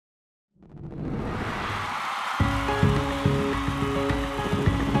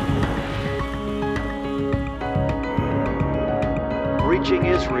reaching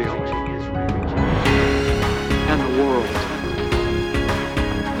Israel and the world.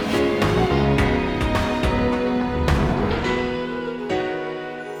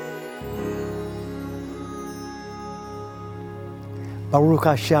 Baruch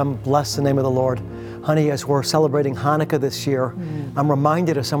Hashem, bless the name of the Lord. Honey, as we're celebrating Hanukkah this year, I'm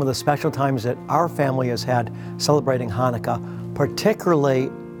reminded of some of the special times that our family has had celebrating Hanukkah, particularly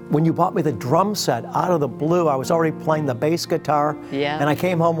when you bought me the drum set out of the blue. I was already playing the bass guitar, and I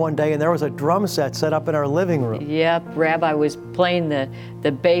came home one day and there was a drum set set up in our living room. Yep, Rabbi was playing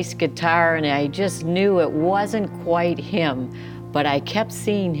the bass guitar, and I just knew it wasn't quite him, but I kept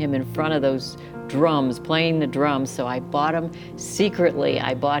seeing him in front of those drums, playing the drums, so I bought him secretly.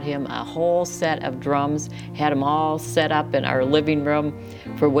 I bought him a whole set of drums, had them all set up in our living room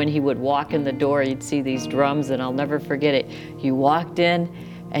for when he would walk in the door, he'd see these drums, and I'll never forget it. You walked in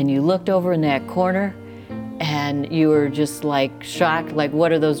and you looked over in that corner and you were just like shocked, like,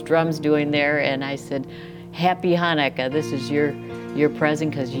 what are those drums doing there? And I said, Happy Hanukkah, this is your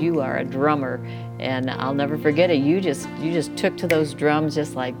present because you are a drummer. And I'll never forget it. You just took to those drums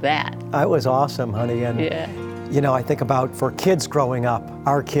just like that. It was awesome, honey. And you know, I think about for kids growing up,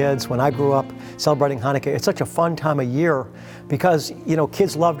 our kids, when I grew up celebrating Hanukkah, it's such a fun time of year because, you know,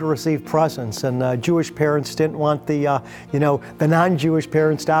 kids love to receive presents, and Jewish parents didn't want the non-Jewish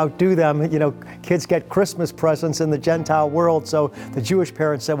parents to outdo them. You know, kids get Christmas presents in the Gentile world, so the Jewish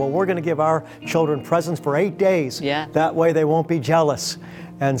parents said, well, we're going to give our children presents for 8 days. That way they won't be jealous.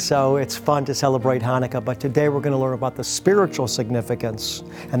 And so it's fun to celebrate Hanukkah, but today we're going to learn about the spiritual significance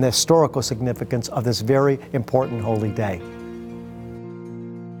and the historical significance of this very important holy day.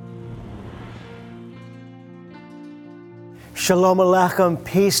 Shalom Aleichem,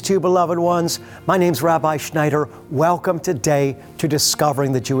 peace to you, beloved ones. My name's Rabbi Schneider. Welcome today to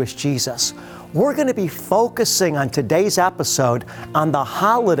Discovering the Jewish Jesus. We're going to be focusing on today's episode on the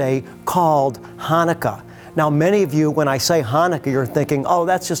holiday called Hanukkah. Now, many of you, when I say Hanukkah, you're thinking, oh,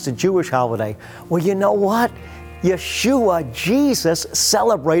 that's just a Jewish holiday. Well, you know what? Yeshua, Jesus,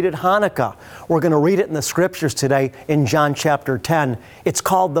 celebrated Hanukkah. We're going to read it in the scriptures today in John chapter 10. It's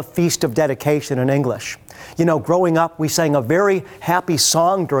called the Feast of Dedication in English. You know, growing up, we sang a very happy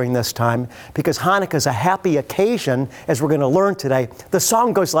song during this time because Hanukkah is a happy occasion, as we're going to learn today. The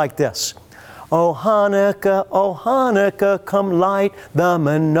song goes like this. O Hanukkah, come light the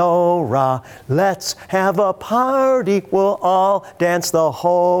menorah. Let's have a party, we'll all dance the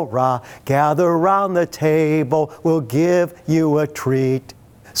hora. Gather round the table, we'll give you a treat.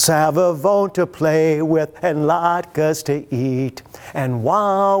 Savavon to play with and latkes to eat. And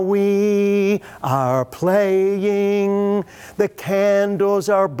while we are playing, the candles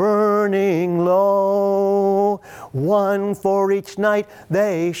are burning low. One for each night,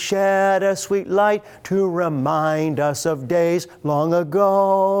 they shed a sweet light to remind us of days long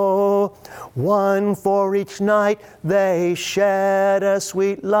ago. One for each night, they shed a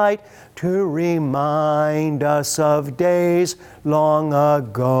sweet light to remind us of days long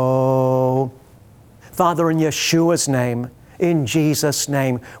ago. Father, in Yeshua's name, in Jesus'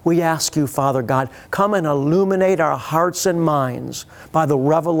 name, we ask you, Father God, come and illuminate our hearts and minds by the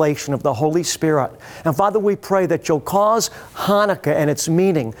revelation of the Holy Spirit. And Father, we pray that you'll cause Hanukkah and its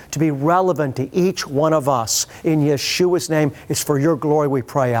meaning to be relevant to each one of us. In Yeshua's name, it's for your glory we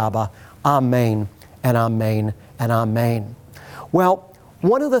pray, Abba. Amen and amen and amen. Well,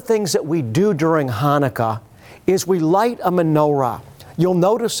 one of the things that we do during Hanukkah is we light a menorah. You'll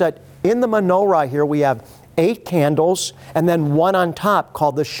notice that in the menorah here we have 8 candles and then one on top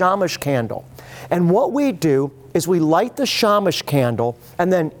called the shamash candle. And what we do is we light the shamash candle,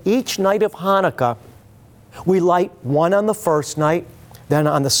 and then each night of Hanukkah we light one on the first night, then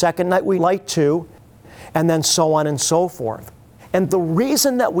on the second night we light 2, and then so on and so forth. And the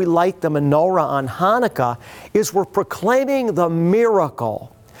reason that we light the menorah on Hanukkah is we're proclaiming the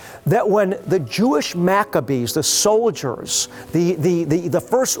miracle that when the Jewish Maccabees, the soldiers, the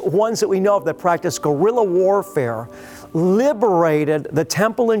first ones that we know of that practiced guerrilla warfare, liberated the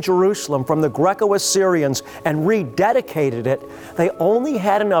temple in Jerusalem from the Greco-Assyrians and rededicated it, they only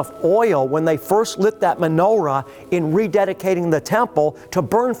had enough oil when they first lit that menorah in rededicating the temple to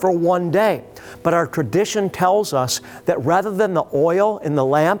burn for 1 day. But our tradition tells us that rather than the oil in the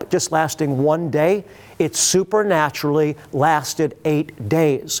lamp just lasting 1 day, it supernaturally lasted 8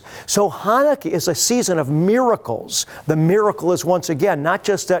 days. So Hanukkah is a season of miracles. The miracle is, once again, not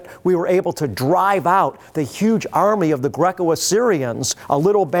just that we were able to drive out the huge army of the Greco-Assyrians, a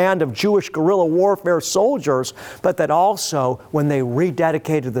little band of Jewish guerrilla warfare soldiers, but that also when they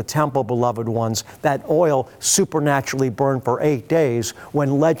rededicated the temple, beloved ones, that oil supernaturally burned for 8 days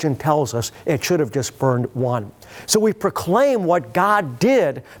when legend tells us it should have just burned 1. So we proclaim what God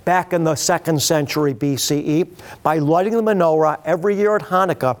did back in the 2nd century BCE by lighting the menorah every year at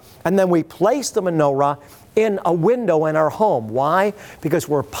Hanukkah, and then we place the menorah in a window in our home. Why? Because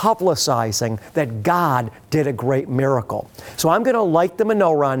we're publicizing that God did a great miracle. So I'm going to light the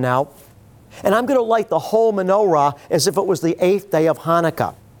menorah now, and I'm going to light the whole menorah as if it was the 8th day of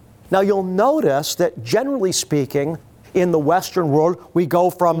Hanukkah. Now you'll notice that generally speaking, in the Western world, we go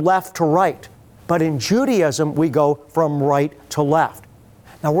from left to right. But in Judaism, we go from right to left.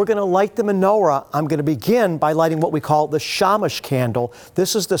 Now we're going to light the menorah. I'm going to begin by lighting what we call the shamash candle.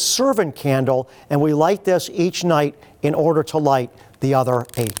 This is the servant candle, and we light this each night in order to light the other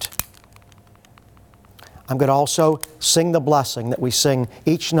 8. I'm going to also sing the blessing that we sing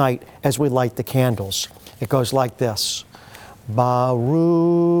each night as we light the candles. It goes like this. Baruch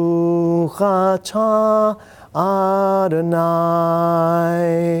atah Adonai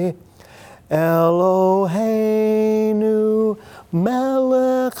Eloheinu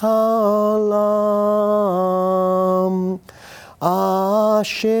melech haolam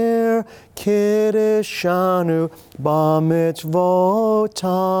asher kiddushanu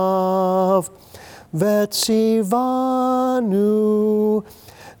b'mitzvotav v'tzivanu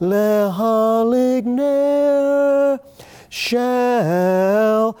lehaligner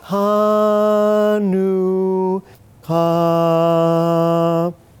shel Hanukkah.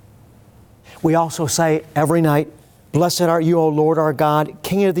 We also say every night, "Blessed art you, O Lord our God,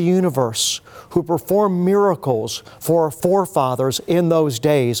 King of the universe, who performed miracles for our forefathers in those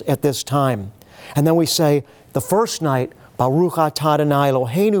days at this time." And then we say the first night, "Baruch atah Adonai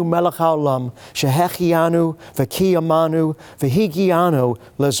Eloheinu melech haolam, shehechianu v'kiyamanu v'higianu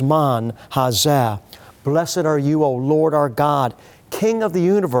lezman hazeh." Blessed are you, O Lord our God, King of the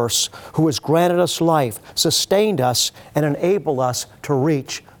universe, who has granted us life, sustained us, and enabled us to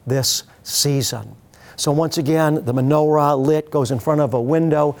reach this season. So once again, the menorah lit goes in front of a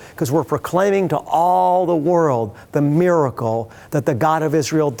window because we're proclaiming to all the world the miracle that the God of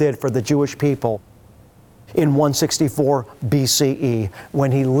Israel did for the Jewish people in 164 BCE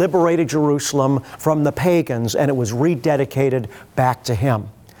when He liberated Jerusalem from the pagans and it was rededicated back to Him.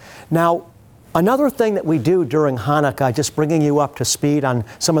 Now, another thing that we do during Hanukkah, just bringing you up to speed on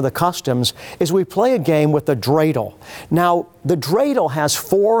some of the customs, is we play a game with the dreidel. Now, the dreidel has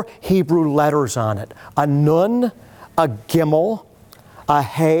 4 Hebrew letters on it: a nun, a gimel, a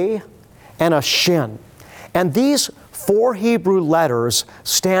hey, and a shin. And these 4 Hebrew letters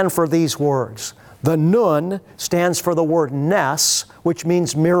stand for these words. The nun stands for the word nes, which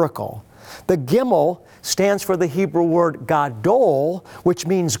means miracle. The gimel stands for the Hebrew word gadol, which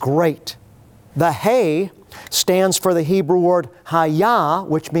means great. The hey stands for the Hebrew word haya,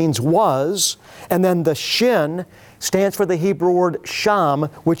 which means was, and then the shin stands for the Hebrew word sham,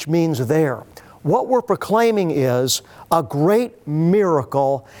 which means there. What we're proclaiming is a great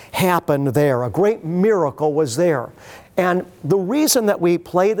miracle happened there. A great miracle was there. And the reason that we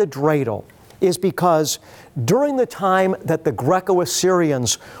play the dreidel is because during the time that the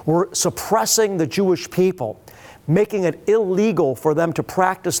Greco-Assyrians were suppressing the Jewish people, making it illegal for them to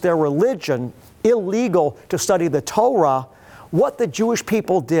practice their religion, illegal to study the Torah, what the Jewish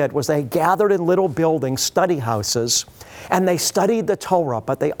people did was they gathered in little buildings, study houses, and they studied the Torah,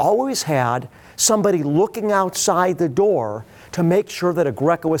 but they always had somebody looking outside the door to make sure that a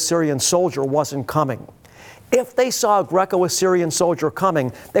Greco-Assyrian soldier wasn't coming. If they saw a Greco-Assyrian soldier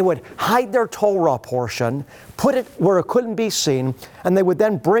coming, they would hide their Torah portion, put it where it couldn't be seen, and they would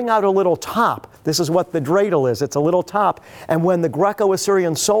then bring out a little top. This is what the dreidel is. It's a little top. And when the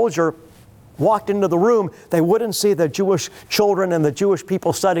Greco-Assyrian soldier walked into the room, they wouldn't see the Jewish children and the Jewish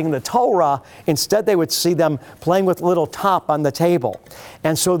people studying the Torah. Instead, they would see them playing with a little top on the table.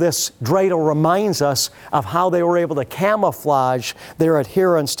 And so this dreidel reminds us of how they were able to camouflage their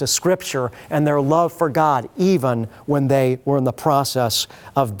adherence to Scripture and their love for God, even when they were in the process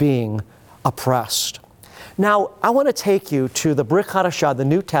of being oppressed. Now, I want to take you to the Brit Hadashah, the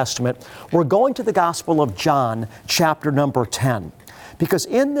New Testament. We're going to the Gospel of John, chapter number 10. Because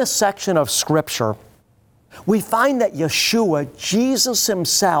in this section of Scripture, we find that Yeshua, Jesus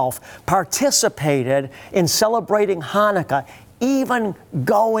Himself, participated in celebrating Hanukkah, even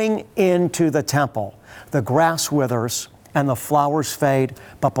going into the temple. The grass withers and the flowers fade,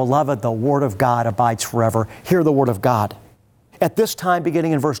 but beloved, the Word of God abides forever. Hear the Word of God. At this time,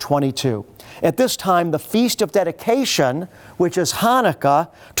 beginning in verse 22, at this time, the Feast of Dedication, which is Hanukkah,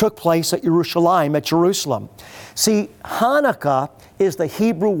 took place at Yerushalayim, at Jerusalem. See, Hanukkah is the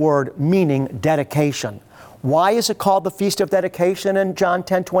Hebrew word meaning dedication. Why is it called the Feast of Dedication in John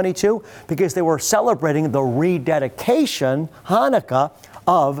 10:22? Because they were celebrating the rededication, Hanukkah,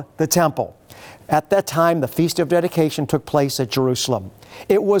 of the temple. At that time, the Feast of Dedication took place at Jerusalem.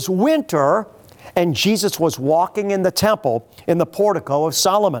 It was winter, and Jesus was walking in the temple in the portico of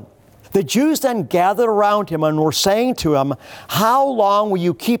Solomon. The Jews then gathered around him and were saying to him, "How long will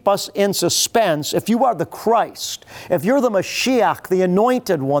you keep us in suspense? If you are the Christ, if you're the Mashiach, the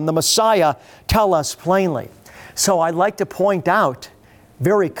Anointed One, the Messiah, tell us plainly." So I'd like to point out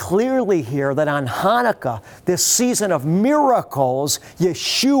very clearly here that on Hanukkah, this season of miracles,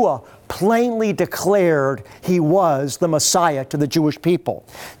 Yeshua plainly declared He was the Messiah to the Jewish people.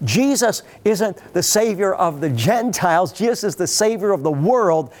 Jesus isn't the Savior of the Gentiles. Jesus is the Savior of the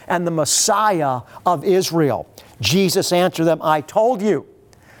world and the Messiah of Israel. Jesus answered them, "I told you."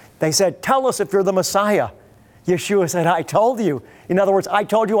 They said, "Tell us if you're the Messiah." Yeshua said, "I told you." In other words, "I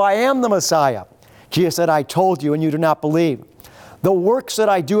told you I am the Messiah." Jesus said, "I told you, and you do not believe. The works that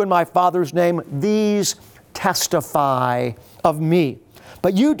I do in my Father's name, these testify of me.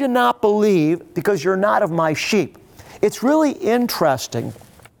 But you do not believe because you're not of my sheep." It's really interesting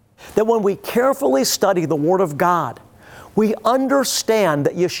that when we carefully study the Word of God, we understand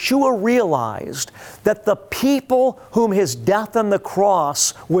that Yeshua realized that the people whom His death on the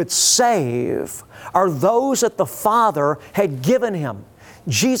cross would save are those that the Father had given Him.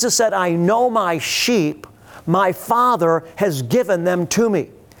 Jesus said, "I know my sheep. My Father has given them to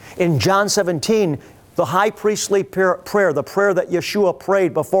me." In John 17, the high priestly prayer, the prayer that Yeshua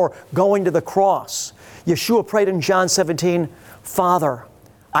prayed before going to the cross, Yeshua prayed in John 17, "Father,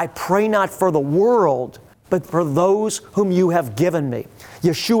 I pray not for the world, but for those whom you have given me."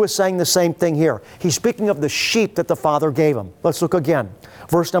 Yeshua is saying the same thing here. He's speaking of the sheep that the Father gave Him. Let's look again.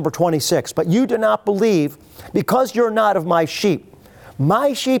 Verse number 26. "But you do not believe because you're not of my sheep.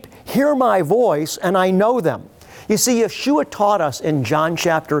 My sheep hear my voice, and I know them." You see, Yeshua taught us in John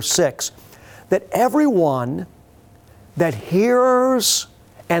chapter 6 that everyone that hears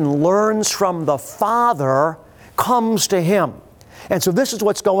and learns from the Father comes to Him. And so this is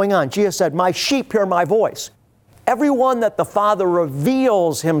what's going on. Jesus said, "My sheep hear my voice." Everyone that the Father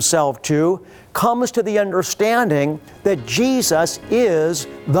reveals Himself to comes to the understanding that Jesus is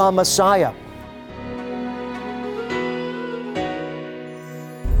the Messiah.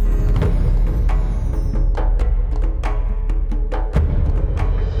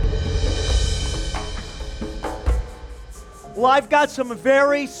 Well, I've got some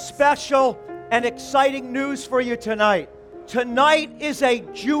very special and exciting news for you tonight. Tonight is a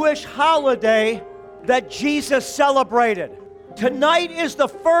Jewish holiday that Jesus celebrated. Tonight is the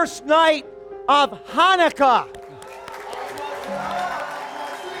first night of Hanukkah.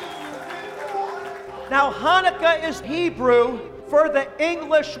 Now, Hanukkah is Hebrew for the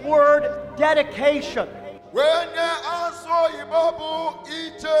English word dedication.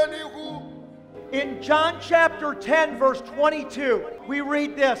 In John chapter 10, verse 22, we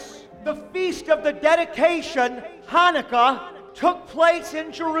read this: "The feast of the dedication, Hanukkah, took place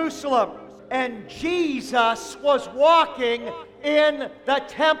in Jerusalem, and Jesus was walking in the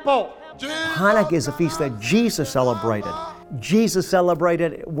temple." Hanukkah is a feast that Jesus celebrated. Jesus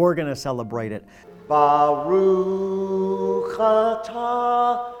celebrated it, we're going to celebrate it. Baruch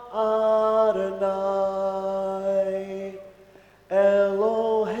atah Adonai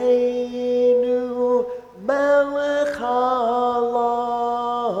Eloheinu melech haolam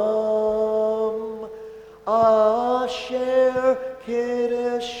asher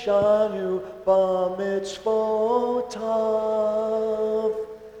kiddushanu b'mitzvotav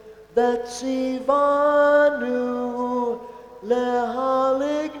v'tzivanu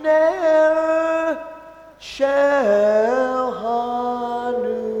lehaligner shel Hanukkah.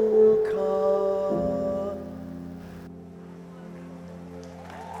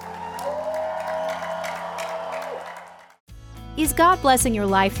 Is God blessing your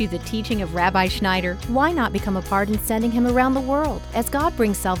life through the teaching of Rabbi Schneider? Why not become a part in sending him around the world as God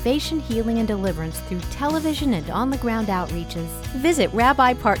brings salvation, healing, and deliverance through television and on-the-ground outreaches? Visit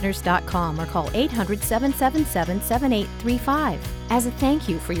rabbipartners.com or call 800-777-7835. As a thank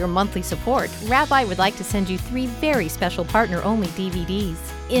you for your monthly support, Rabbi would like to send you 3 very special partner-only DVDs.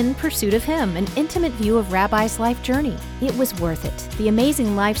 In Pursuit of Him, an intimate view of Rabbi's life journey. It Was Worth It, the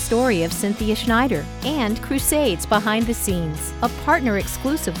amazing life story of Cynthia Schneider, and Crusades Behind the Scenes, a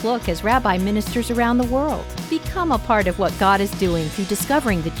partner-exclusive look as Rabbi ministers around the world. Become a part of what God is doing through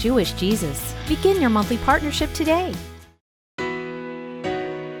discovering the Jewish Jesus. Begin your monthly partnership today.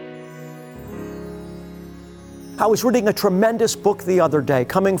 I was reading a tremendous book the other day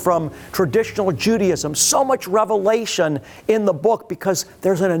coming from traditional Judaism. So much revelation in the book because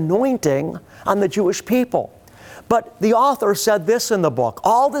there's an anointing on the Jewish people. But the author said this in the book,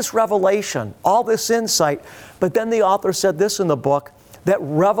 all this revelation, all this insight, but then the author said this in the book, that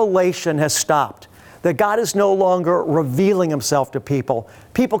revelation has stopped, that God is no longer revealing Himself to people.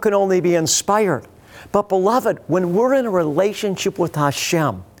 People can only be inspired. But beloved, when we're in a relationship with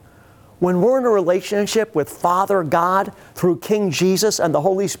Hashem, when we're in a relationship with Father God through King Jesus and the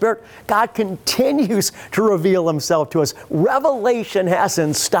Holy Spirit, God continues to reveal Himself to us. Revelation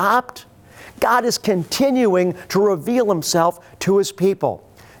hasn't stopped. God is continuing to reveal Himself to His people.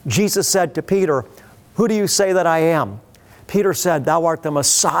 Jesus said to Peter, "Who do you say that I am?" Peter said, "Thou art the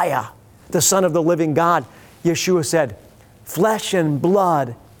Messiah, the Son of the living God." Yeshua said, "Flesh and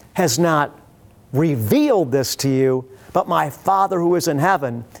blood has not revealed this to you, but my Father who is in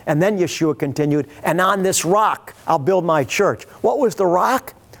heaven." And then Yeshua continued, "And on this rock I'll build my church." What was the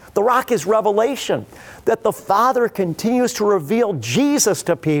rock? The rock is revelation, that the Father continues to reveal Jesus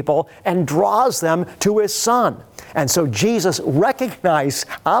to people and draws them to His Son. And so Jesus recognized,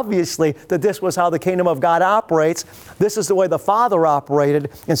 obviously, that this was how the kingdom of God operates. This is the way the Father operated.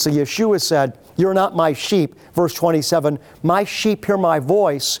 And so Yeshua said, "You're not my sheep." Verse 27, "My sheep hear my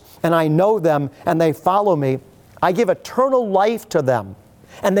voice, and I know them, and they follow me. I give eternal life to them,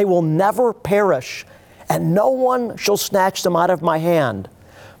 and they will never perish, and no one shall snatch them out of my hand.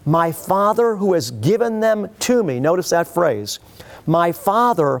 My Father who has given them to me," notice that phrase, "my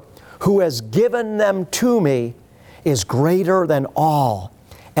Father who has given them to me is greater than all,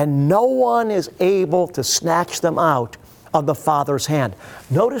 and no one is able to snatch them out of the Father's hand."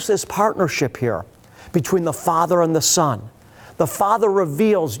 Notice this partnership here between the Father and the Son. The Father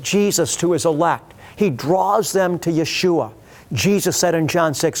reveals Jesus to His elect. He draws them to Yeshua. Jesus said in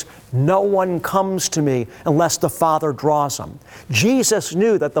John 6, "No one comes to me unless the Father draws them." Jesus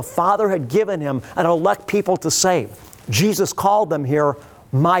knew that the Father had given Him an elect people to save. Jesus called them here,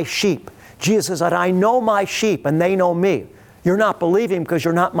 "my sheep." Jesus said, "I know my sheep and they know me." You're not believing because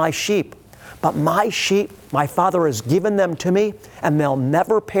you're not my sheep. But my sheep, my Father has given them to me, and they'll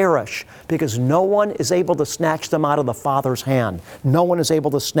never perish because no one is able to snatch them out of the Father's hand. No one is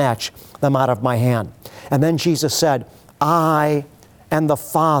able to snatch them out of my hand. And then Jesus said, "I and the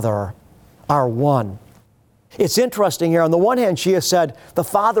Father are one." It's interesting here. On the one hand, Jesus said, the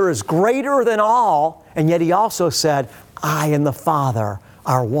Father is greater than all, and yet He also said, "I and the Father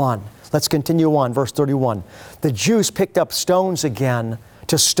are one." Let's continue on, verse 31. The Jews picked up stones again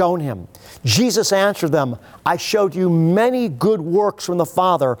to stone Him. Jesus answered them, "I showed you many good works from the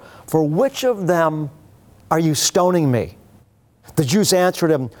Father. For which of them are you stoning me?" The Jews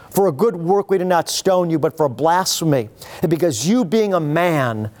answered Him, "For a good work we did not stone you, but for blasphemy, and because you, being a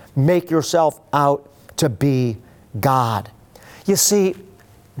man, make yourself out to be God." You see,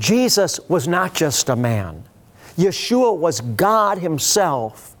 Jesus was not just a man. Yeshua was God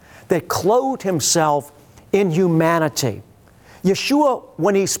Himself that clothed Himself in humanity. Yeshua,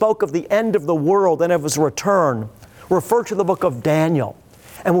 when He spoke of the end of the world and of His return, referred to the book of Daniel.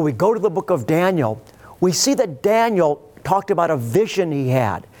 And when we go to the book of Daniel, we see that Daniel talked about a vision he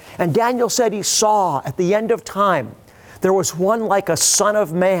had. And Daniel said he saw at the end of time, there was one like a son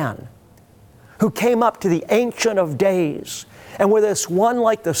of man who came up to the Ancient of Days. And where this one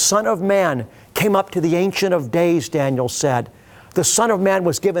like the Son of Man came up to the Ancient of Days, Daniel said, the Son of Man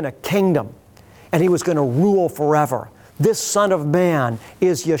was given a kingdom and He was going to rule forever. This Son of Man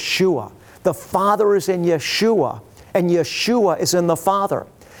is Yeshua. The Father is in Yeshua, and Yeshua is in the Father.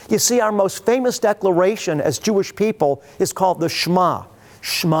 You see, our most famous declaration as Jewish people is called the Shema.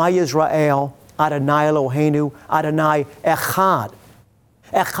 Shema Yisrael, Adonai Eloheinu, Adonai Echad.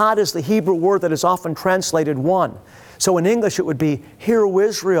 Echad is the Hebrew word that is often translated one. So in English it would be, "Hear, O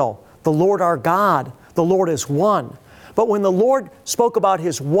Israel, the Lord our God, the Lord is one." But when the Lord spoke about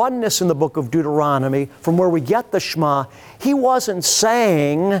His oneness in the book of Deuteronomy, from where we get the Shema, He wasn't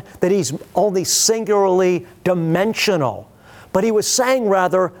saying that He's only singularly dimensional, but He was saying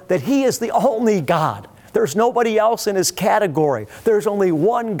rather that He is the only God. There's nobody else in His category. There's only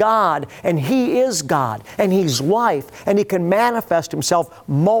one God, and He is God, and He's life, and He can manifest Himself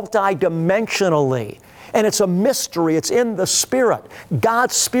multidimensionally. And it's a mystery. It's in the Spirit.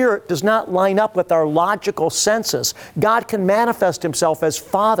 God's Spirit does not line up with our logical senses. God can manifest Himself as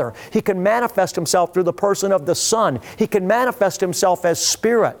Father. He can manifest Himself through the person of the Son. He can manifest Himself as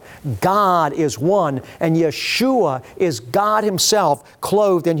Spirit. God is one, and Yeshua is God Himself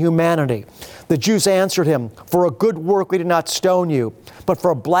clothed in humanity. The Jews answered Him, "For a good work we did not stone you, but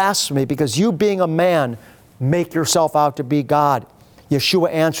for blasphemy, because you, being a man, make yourself out to be God."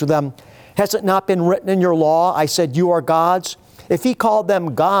 Yeshua answered them, "Has it not been written in your law, I said you are gods? If He called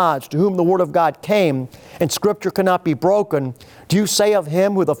them gods to whom the Word of God came, and Scripture cannot be broken, do you say of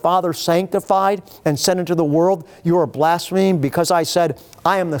Him who the Father sanctified and sent into the world, you are blaspheming because I said,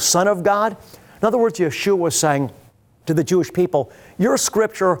 I am the Son of God?" In other words, Yeshua was saying, to the Jewish people, your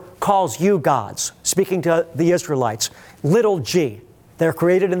scripture calls you gods, speaking to the Israelites, little g. They're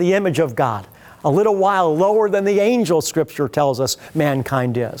created in the image of God, a little while lower than the angel, scripture tells us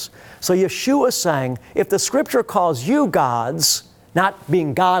mankind is. So Yeshua is saying, if the scripture calls you gods, not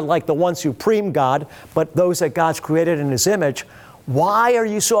being God like the one supreme God, but those that God's created in His image, why are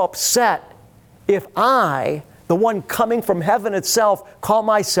you so upset if I, the one coming from heaven itself, call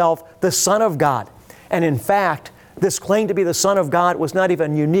myself the Son of God? And in fact, this claim to be the Son of God was not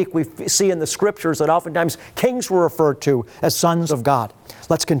even unique. We see in the scriptures that oftentimes kings were referred to as sons of God.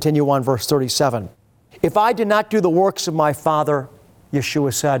 Let's continue on verse 37. If I did not do the works of my Father,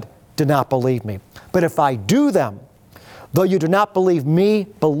 Yeshua said, do not believe me. But if I do them, though you do not believe me,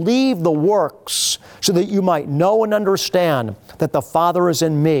 believe the works, so that you might know and understand that the Father is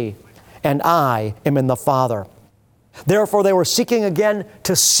in me, and I am in the Father. Therefore they were seeking again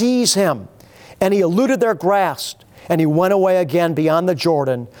to seize Him, and He eluded their grasp, and He went away again beyond the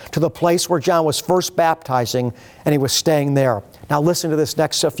Jordan to the place where John was first baptizing, and He was staying there. Now listen to this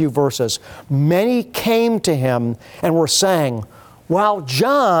next few verses. Many came to Him and were saying, while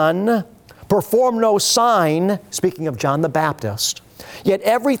John performed no sign, speaking of John the Baptist, yet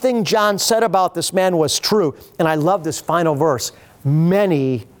everything John said about this man was true. And I love this final verse.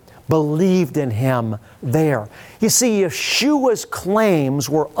 Many believed in Him there. You see, Yeshua's claims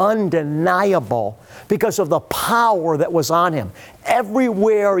were undeniable because of the power that was on Him.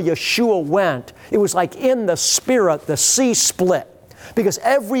 Everywhere Yeshua went, it was like in the Spirit, the sea split. Because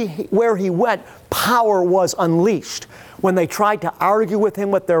everywhere He went, power was unleashed. When they tried to argue with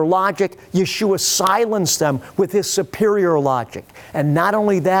Him with their logic, Yeshua silenced them with His superior logic. And not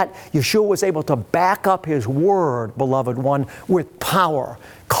only that, Yeshua was able to back up His word, beloved one, with power,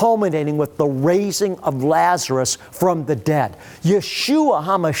 culminating with the raising of Lazarus from the dead. Yeshua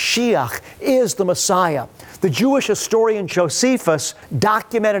HaMashiach is the Messiah. The Jewish historian Josephus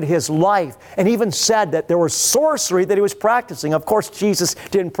documented His life and even said that there was sorcery that He was practicing. Of course, Jesus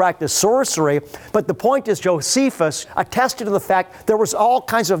didn't practice sorcery, but the point is Josephus attested to the fact there was all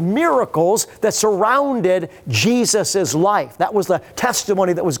kinds of miracles that surrounded Jesus' life. That was the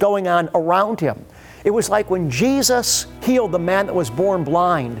testimony that was going on around Him. It was like when Jesus healed the man that was born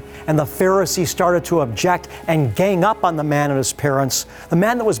blind and the Pharisees started to object and gang up on the man and his parents. The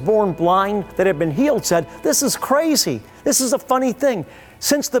man that was born blind that had been healed said, "This is crazy. This is a funny thing.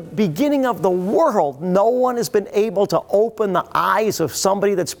 Since the beginning of the world, no one has been able to open the eyes of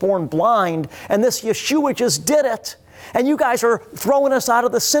somebody that's born blind, and this Yeshua just did it. And you guys are throwing us out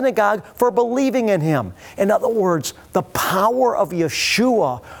of the synagogue for believing in Him." In other words, the power of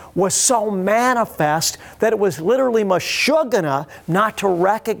Yeshua was so manifest that it was literally mashugana not to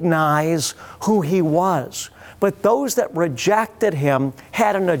recognize who He was. But those that rejected Him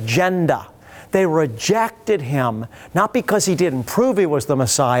had an agenda. They rejected Him not because He didn't prove He was the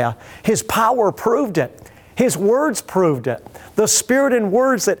Messiah. His power proved it. His words proved it. The Spirit and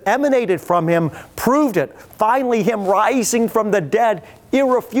words that emanated from Him proved it. Finally, Him rising from the dead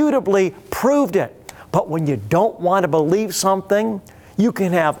irrefutably proved it. But when you don't want to believe something, you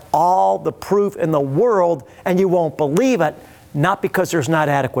can have all the proof in the world and you won't believe it, not because there's not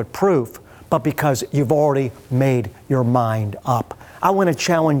adequate proof, but because you've already made your mind up. I want to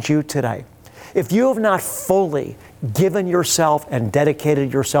challenge you today. If you have not fully given yourself and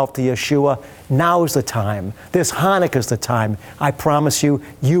dedicated yourself to Yeshua, now is the time. This Hanukkah is the time. I promise you,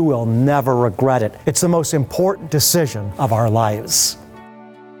 you will never regret it. It's the most important decision of our lives.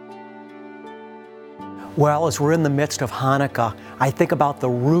 Well, as we're in the midst of Hanukkah, I think about the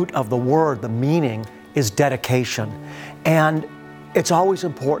root of the word, the meaning is dedication. And it's always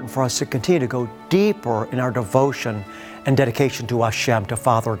important for us to continue to go deeper in our devotion and dedication to Hashem, to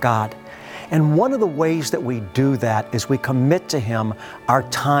Father God. And one of the ways that we do that is we commit to Him our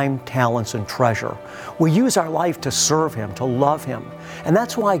time, talents, and treasure. We use our life to serve Him, to love Him. And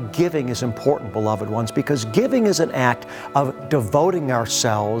that's why giving is important, beloved ones, because giving is an act of devoting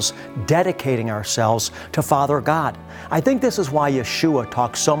ourselves, dedicating ourselves to Father God. I think this is why Yeshua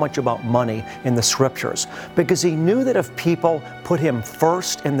talks so much about money in the Scriptures, because He knew that if people put Him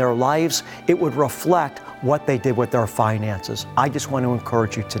first in their lives, it would reflect what they did with their finances. I just want to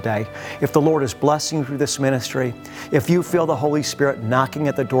encourage you today. If the Lord is blessing you through this ministry, if you feel the Holy Spirit knocking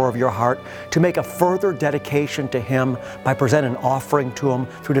at the door of your heart to make a further dedication to Him by presenting an offering to Him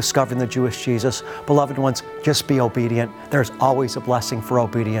through discovering the Jewish Jesus, beloved ones, just be obedient. There's always a blessing for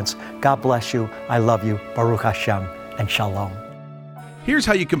obedience. God bless you. I love you. Baruch Hashem and Shalom. Here's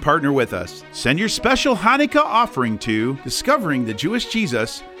how you can partner with us. Send your special Hanukkah offering to Discovering the Jewish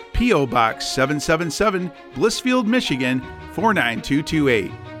Jesus, P.O. Box 777, Blissfield, Michigan, 49228.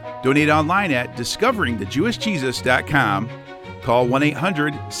 Donate online at discoveringthejewishjesus.com. Call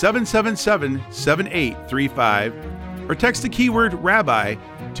 1-800-777-7835 or text the keyword Rabbi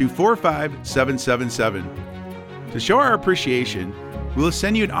to 45777. To show our appreciation, we'll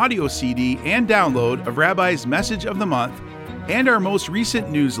send you an audio CD and download of Rabbi's Message of the Month and our most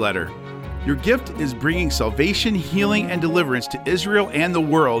recent newsletter. Your gift is bringing salvation, healing, and deliverance to Israel and the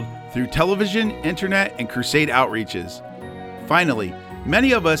world through television, internet, and crusade outreaches. Finally,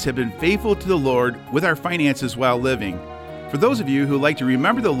 many of us have been faithful to the Lord with our finances while living. For those of you who like to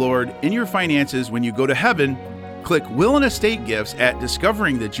remember the Lord in your finances when you go to heaven, click Will and Estate Gifts at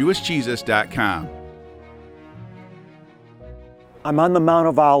discoveringthejewishjesus.com. I'm on the Mount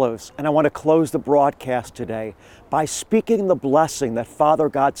of Olives, and I want to close the broadcast today by speaking the blessing that Father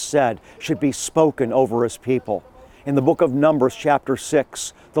God said should be spoken over His people. In the book of Numbers, chapter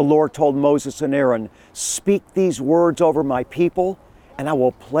 6, the Lord told Moses and Aaron, "Speak these words over my people, and I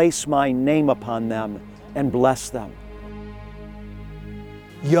will place my name upon them and bless them."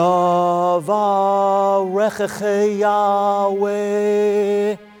 Yavarechecha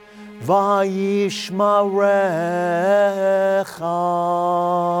Yahweh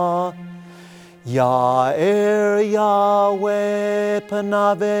Vayishmarecha, Ya'er Yahweh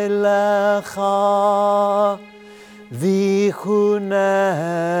panav elecha, Vichunecha,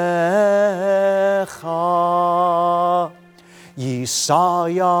 Yisa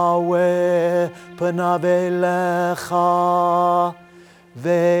Yahweh panav elecha,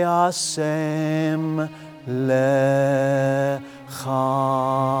 Ve'asem lecha.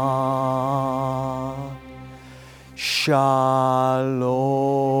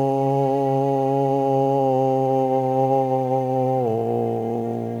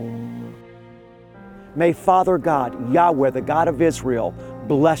 Shalom. May Father God, Yahweh, the God of Israel,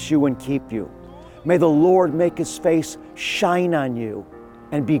 bless you and keep you. May the Lord make His face shine on you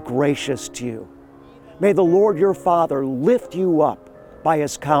and be gracious to you. May the Lord your Father lift you up by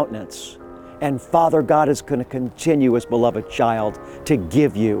His countenance. And Father God is going to continue, His beloved child, to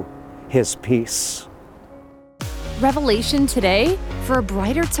give you His peace. Revelation today for a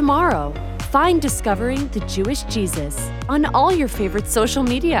brighter tomorrow. Find Discovering the Jewish Jesus on all your favorite social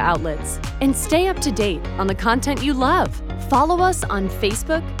media outlets and stay up to date on the content you love. Follow us on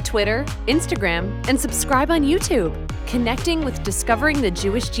Facebook, Twitter, Instagram, and subscribe on YouTube. Connecting with Discovering the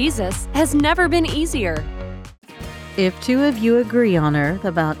Jewish Jesus has never been easier. If two of you agree on earth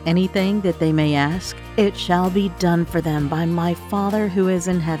about anything that they may ask, it shall be done for them by my Father who is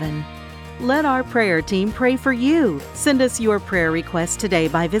in heaven. Let our prayer team pray for you. Send us your prayer request today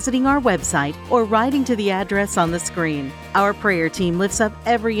by visiting our website or writing to the address on the screen. Our prayer team lifts up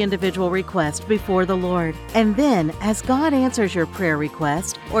every individual request before the Lord. And then, as God answers your prayer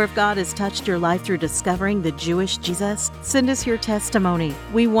request, or if God has touched your life through discovering the Jewish Jesus, send us your testimony.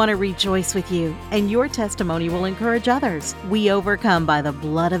 We want to rejoice with you, and your testimony will encourage others. We overcome by the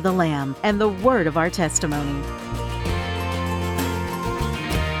blood of the Lamb and the word of our testimony.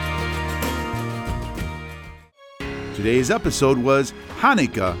 Today's episode was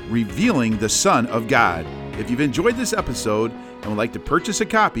Hanukkah, Revealing the Son of God. If you've enjoyed this episode and would like to purchase a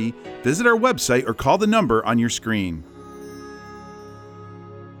copy, visit our website or call the number on your screen.